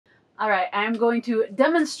All right, I'm going to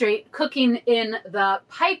demonstrate cooking in the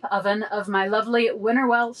pipe oven of my lovely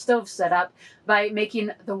Winterwell stove setup by making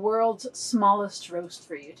the world's smallest roast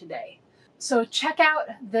for you today. So check out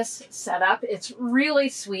this setup. It's really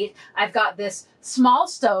sweet. I've got this small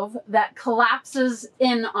stove that collapses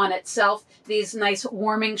in on itself. These nice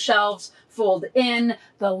warming shelves fold in,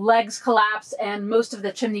 the legs collapse, and most of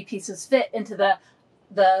the chimney pieces fit into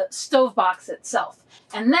the stove box itself.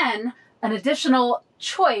 And then an additional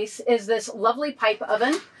choice is this lovely pipe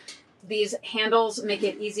oven. These handles make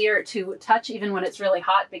it easier to touch even when it's really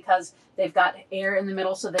hot because they've got air in the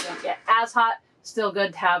middle so they don't get as hot. Still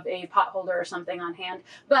good to have a pot holder or something on hand.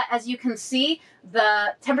 But as you can see,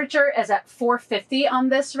 the temperature is at 450 on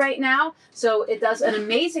this right now. So it does an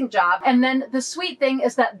amazing job. And then the sweet thing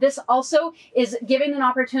is that this also is giving an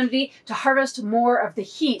opportunity to harvest more of the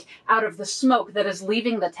heat out of the smoke that is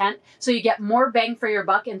leaving the tent. So you get more bang for your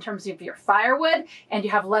buck in terms of your firewood, and you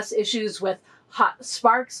have less issues with hot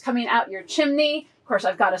sparks coming out your chimney. Of course,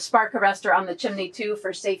 I've got a spark arrestor on the chimney too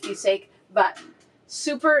for safety's sake, but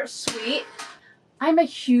super sweet. I'm a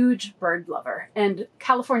huge bird lover, and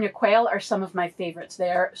California quail are some of my favorites.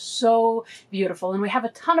 They are so beautiful, and we have a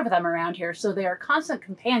ton of them around here, so they are constant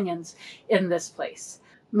companions in this place.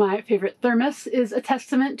 My favorite thermos is a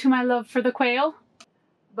testament to my love for the quail.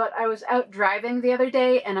 But I was out driving the other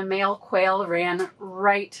day and a male quail ran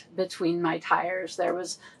right between my tires. There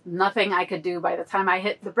was nothing I could do. By the time I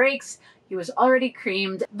hit the brakes, he was already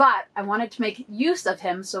creamed, but I wanted to make use of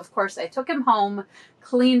him. So of course I took him home,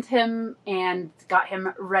 cleaned him, and got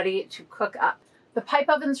him ready to cook up. The pipe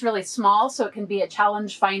oven's really small, so it can be a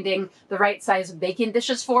challenge finding the right size baking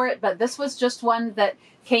dishes for it. But this was just one that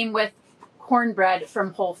came with cornbread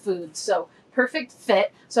from Whole Foods. So perfect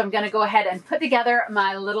fit. So I'm going to go ahead and put together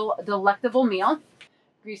my little delectable meal.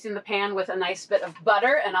 Greasing the pan with a nice bit of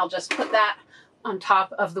butter, and I'll just put that on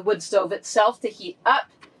top of the wood stove itself to heat up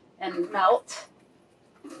and melt.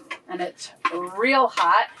 And it's real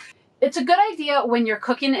hot. It's a good idea when you're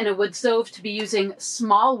cooking in a wood stove to be using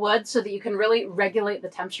small wood so that you can really regulate the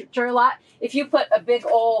temperature a lot. If you put a big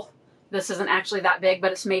old, this isn't actually that big,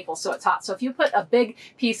 but it's maple, so it's hot. So if you put a big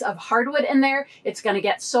piece of hardwood in there, it's going to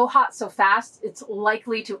get so hot so fast, it's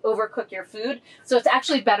likely to overcook your food. So it's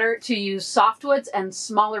actually better to use softwoods and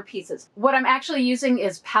smaller pieces. What I'm actually using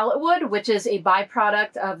is pallet wood, which is a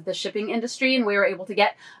byproduct of the shipping industry, and we were able to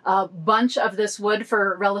get a bunch of this wood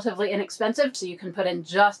for relatively inexpensive, so you can put in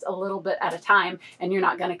just a little bit at a time, and you're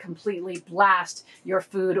not going to completely blast your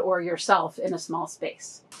food or yourself in a small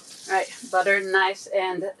space. All right, butter nice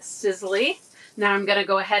and sizzly. Now I'm going to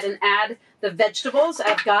go ahead and add the vegetables.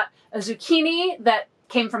 I've got a zucchini that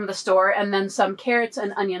came from the store and then some carrots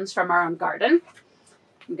and onions from our own garden.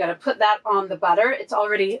 I'm going to put that on the butter. It's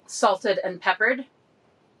already salted and peppered.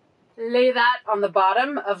 Lay that on the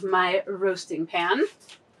bottom of my roasting pan,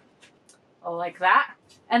 like that.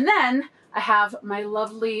 And then I have my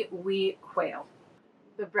lovely wee quail.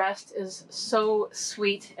 The breast is so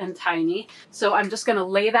sweet and tiny. So I'm just going to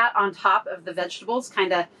lay that on top of the vegetables,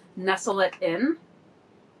 kind of nestle it in.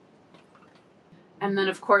 And then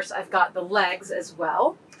of course I've got the legs as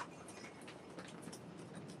well.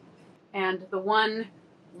 And the one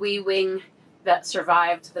wee wing that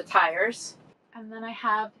survived the tires. And then I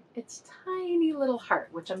have its tiny little heart,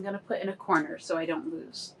 which I'm going to put in a corner so I don't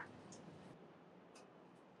lose.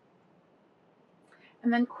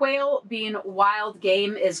 And then quail, being wild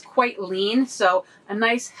game, is quite lean, so a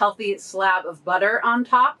nice healthy slab of butter on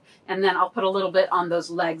top, and then I'll put a little bit on those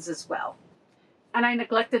legs as well. And I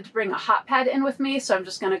neglected to bring a hot pad in with me, so I'm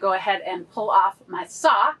just going to go ahead and pull off my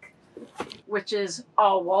sock, which is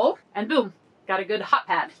all wool, and boom, got a good hot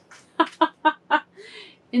pad.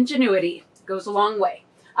 Ingenuity goes a long way.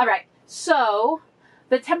 All right, so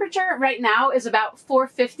the temperature right now is about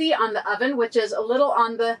 450 on the oven, which is a little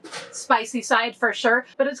on the spicy side for sure,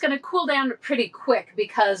 but it's going to cool down pretty quick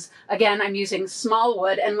because, again, I'm using small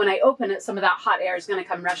wood, and when I open it, some of that hot air is going to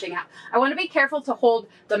come rushing out. I want to be careful to hold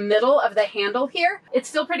the middle of the handle here. It's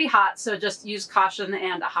still pretty hot, so just use caution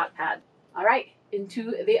and a hot pad. All right,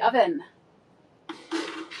 into the oven.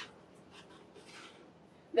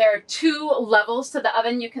 There are 2 levels to the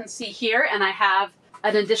oven you can see here, and I have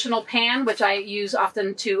an additional pan, which I use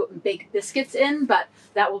often to bake biscuits in, but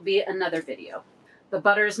that will be another video. The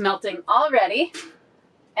butter is melting already,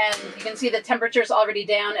 and you can see the temperature is already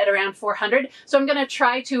down at around 400. So I'm going to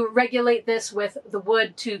try to regulate this with the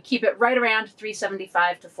wood to keep it right around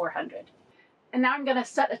 375 to 400. And now I'm going to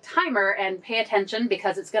set a timer and pay attention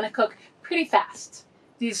because it's going to cook pretty fast.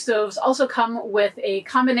 These stoves also come with a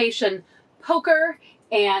combination poker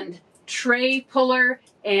and tray puller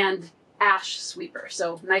and ash sweeper.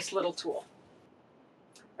 So nice little tool.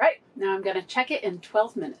 All right, Now I'm gonna check it in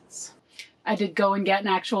 12 minutes. I did go and get an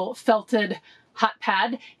actual felted hot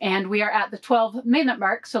pad, and we are at the 12-minute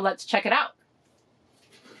mark, so let's check it out.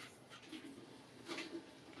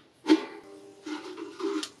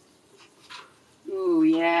 Ooh,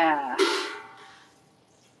 yeah.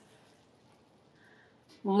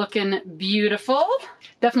 Looking beautiful.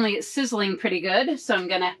 Definitely sizzling pretty good, so I'm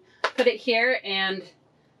gonna put it here and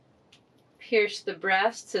pierce the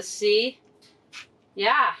breast to see.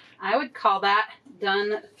 Yeah, I would call that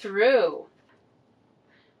done through.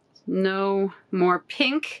 No more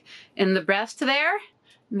pink in the breast there.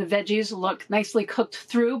 And the veggies look nicely cooked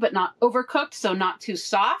through, but not overcooked, so not too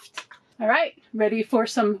soft. All right, ready for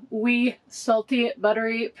some wee salty,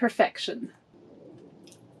 buttery perfection.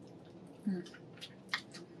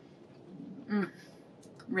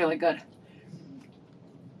 Really good.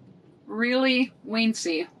 Really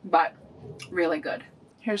weensy, but really good.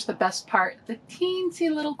 Here's the best part, the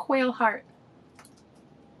teensy little quail heart.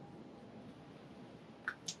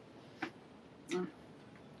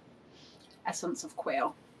 Essence of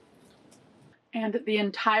quail. And the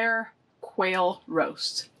entire quail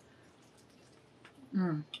roast.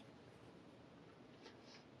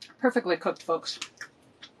 Perfectly cooked, folks.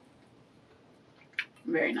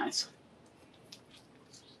 Very nice.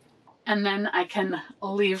 And then I can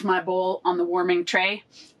leave my bowl on the warming tray.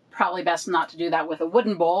 Probably best not to do that with a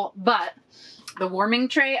wooden bowl, but the warming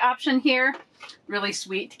tray option here, really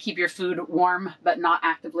sweet to keep your food warm but not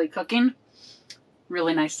actively cooking.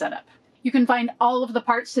 Really nice setup. You can find all of the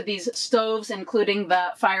parts to these stoves, including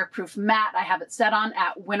the fireproof mat I have it set on,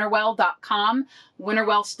 at winterwell.com.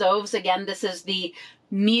 Winterwell stoves, again, this is the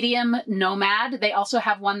medium Nomad. They also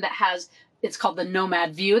have one that has, it's called the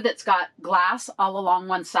Nomad View, that's got glass all along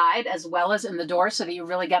one side as well as in the door, so that you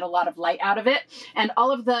really get a lot of light out of it. And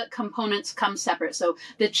all of the components come separate. So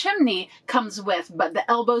the chimney comes with, but the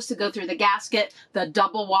elbows to go through the gasket, the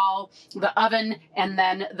double wall, the oven, and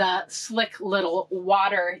then the slick little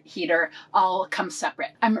water heater all come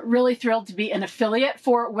separate. I'm really thrilled to be an affiliate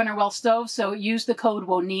for Winterwell Stoves, so use the code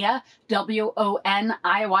WONIYA,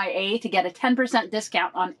 WONIYA, to get a 10%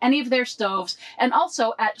 discount on any of their stoves. And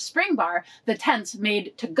also at Spring Bar, the tents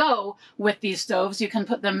made to go with these stoves. You can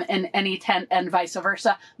put them in any tent and vice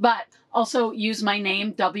versa, but also use my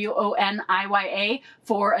name, WONIYA,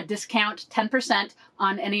 for a discount 10%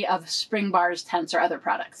 on any of Spring Bar's tents or other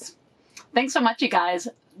products. Thanks so much, you guys.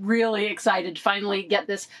 Really excited to finally get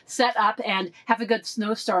this set up and have a good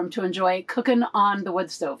snowstorm to enjoy cooking on the wood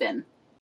stove in.